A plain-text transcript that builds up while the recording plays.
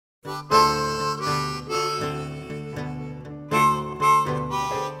Hey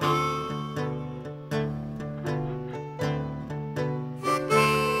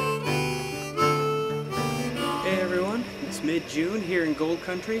everyone, it's mid-June here in gold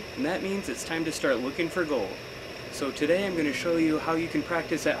country, and that means it's time to start looking for gold. So today I'm going to show you how you can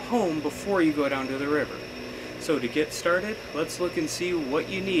practice at home before you go down to the river. So to get started, let's look and see what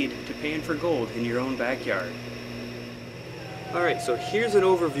you need to pan for gold in your own backyard. Alright, so here's an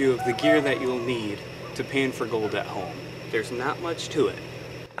overview of the gear that you'll need to pan for gold at home. There's not much to it.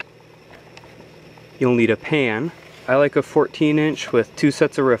 You'll need a pan. I like a 14-inch with 2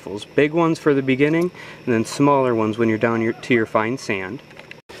 sets of riffles. Big ones for the beginning, and then smaller ones when you're down to your fine sand.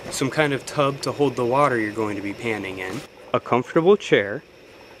 Some kind of tub to hold the water you're going to be panning in. A comfortable chair.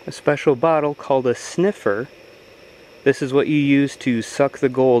 A special bottle called a sniffer. This is what you use to suck the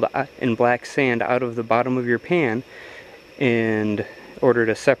gold and black sand out of the bottom of your pan in order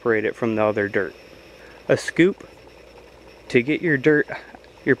to separate it from the other dirt. A scoop to get your dirt,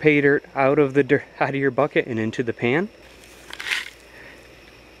 your pay dirt out of your bucket and into the pan.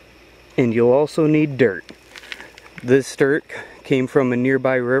 And you'll also need dirt. This dirt came from a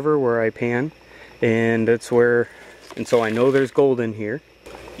nearby river where I pan, and so I know there's gold in here.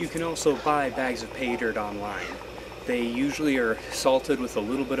 You can also buy bags of pay dirt online. They usually are salted with a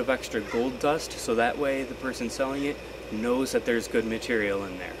little bit of extra gold dust, so that way the person selling it knows that there's good material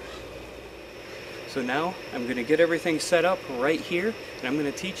in there. So now I'm going to get everything set up right here, and I'm going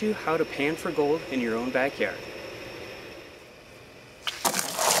to teach you how to pan for gold in your own backyard.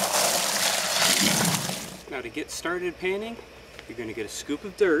 Now to get started panning, you're going to get a scoop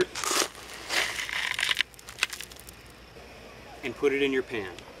of dirt and put it in your pan.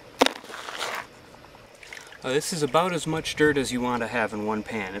 This is about as much dirt as you want to have in one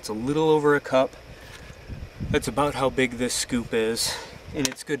pan. It's a little over a cup. That's about how big this scoop is, and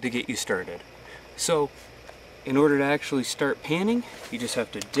it's good to get you started. So, in order to actually start panning, you just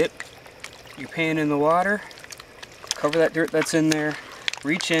have to dip your pan in the water, cover that dirt that's in there,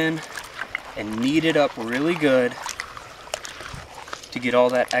 reach in, and knead it up really good to get all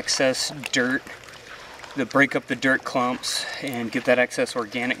that excess dirt, to break up the dirt clumps and get that excess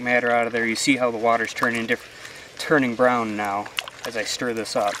organic matter out of there. You see how the water's turning brown now as I stir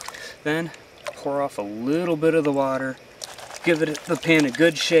this up. Then pour off a little bit of the water, give the pan a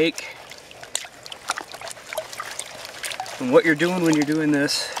good shake. And what you're doing when you're doing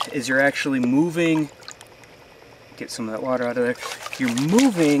this is you're actually moving, get some of that water out of there, you're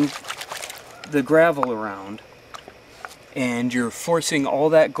moving the gravel around, and you're forcing all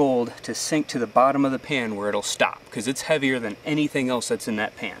that gold to sink to the bottom of the pan where it'll stop, because it's heavier than anything else that's in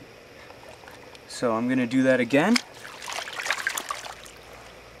that pan. So I'm going to do that again.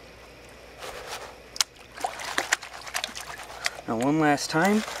 Now one last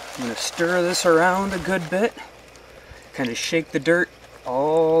time, I'm going to stir this around a good bit, kind of shake the dirt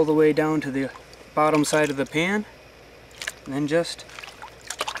all the way down to the bottom side of the pan, and then just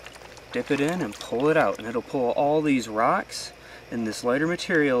dip it in and pull it out, and it'll pull all these rocks and this lighter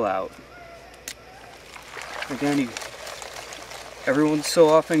material out. Again, every once so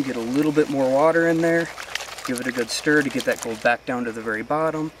often get a little bit more water in there, give it a good stir to get that gold back down to the very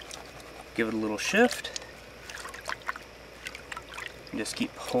bottom, give it a little shift, and just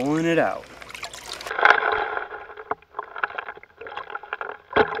keep pulling it out.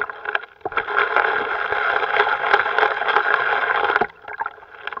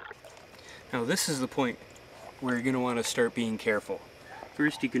 Now this is the point where you're going to want to start being careful.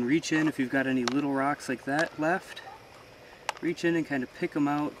 First, you can reach in if you've got any little rocks like that left. Reach in and kind of pick them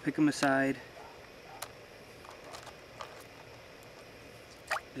out, pick them aside.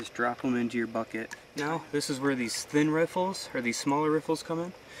 Just drop them into your bucket. Now, this is where these thin riffles, or these smaller riffles, come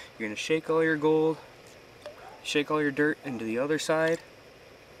in. You're going to shake all your gold, shake all your dirt into the other side.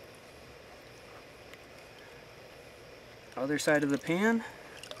 Other side of the pan.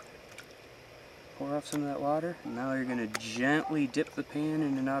 Pour off some of that water. Now you're going to gently dip the pan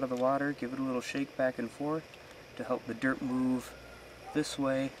in and out of the water, give it a little shake back and forth to help the dirt move this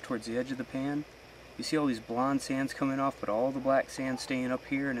way towards the edge of the pan. You see all these blonde sands coming off, but all the black sand staying up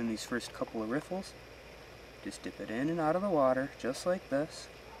here and in these first couple of riffles. Just dip it in and out of the water, just like this.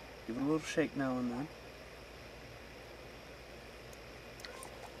 Give it a little shake now and then.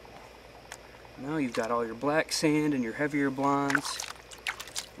 Now you've got all your black sand and your heavier blondes.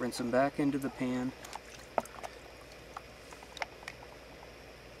 Rinse them back into the pan.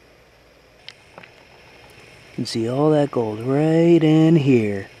 You can see all that gold right in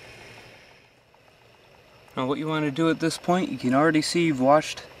here. Now what you want to do at this point, you can already see I've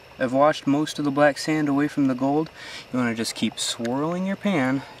washed most of the black sand away from the gold. You want to just keep swirling your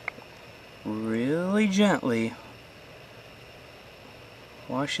pan really gently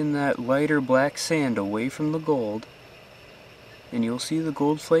washing that lighter black sand away from the gold, and you'll see the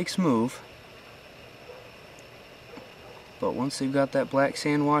gold flakes move. But once they've got that black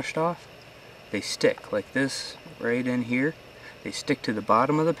sand washed off, they stick like this right in here. They stick to the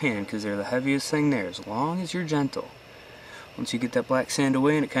bottom of the pan because they're the heaviest thing there, as long as you're gentle. Once you get that black sand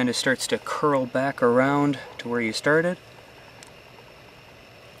away and it kind of starts to curl back around to where you started,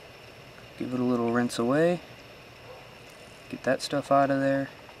 give it a little rinse away. Get that stuff out of there.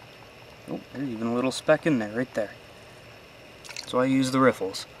 Oh, there's even a little speck in there, right there. So I use the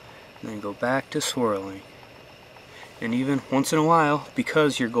riffles. And then go back to swirling. And even once in a while,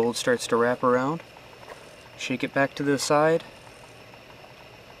 because your gold starts to wrap around, shake it back to the side.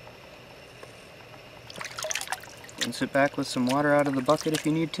 Rinse it back with some water out of the bucket if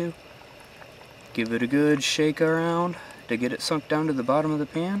you need to. Give it a good shake around to get it sunk down to the bottom of the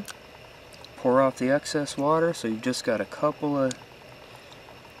pan. Pour off the excess water, so you've just got a couple of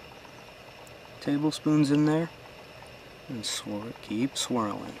tablespoons in there, and keep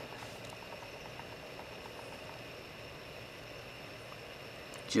swirling.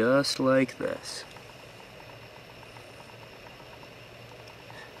 Just like this.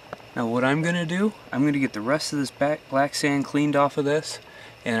 Now what I'm going to do, I'm going to get the rest of this black sand cleaned off of this,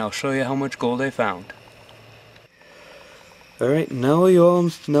 and I'll show you how much gold I found. Alright, now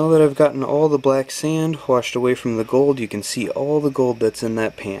that I've gotten all the black sand washed away from the gold, you can see all the gold that's in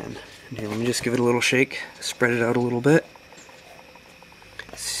that pan. And here, let me just give it a little shake, spread it out a little bit.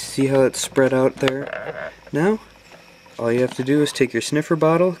 See how it's spread out there? Now, all you have to do is take your sniffer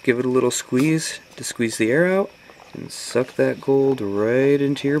bottle, give it a little squeeze to squeeze the air out, and suck that gold right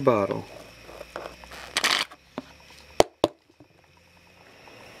into your bottle.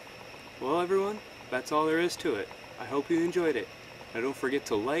 Well everyone, that's all there is to it. I hope you enjoyed it. Now don't forget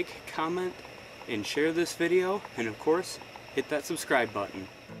to like, comment, and share this video, and of course, hit that subscribe button.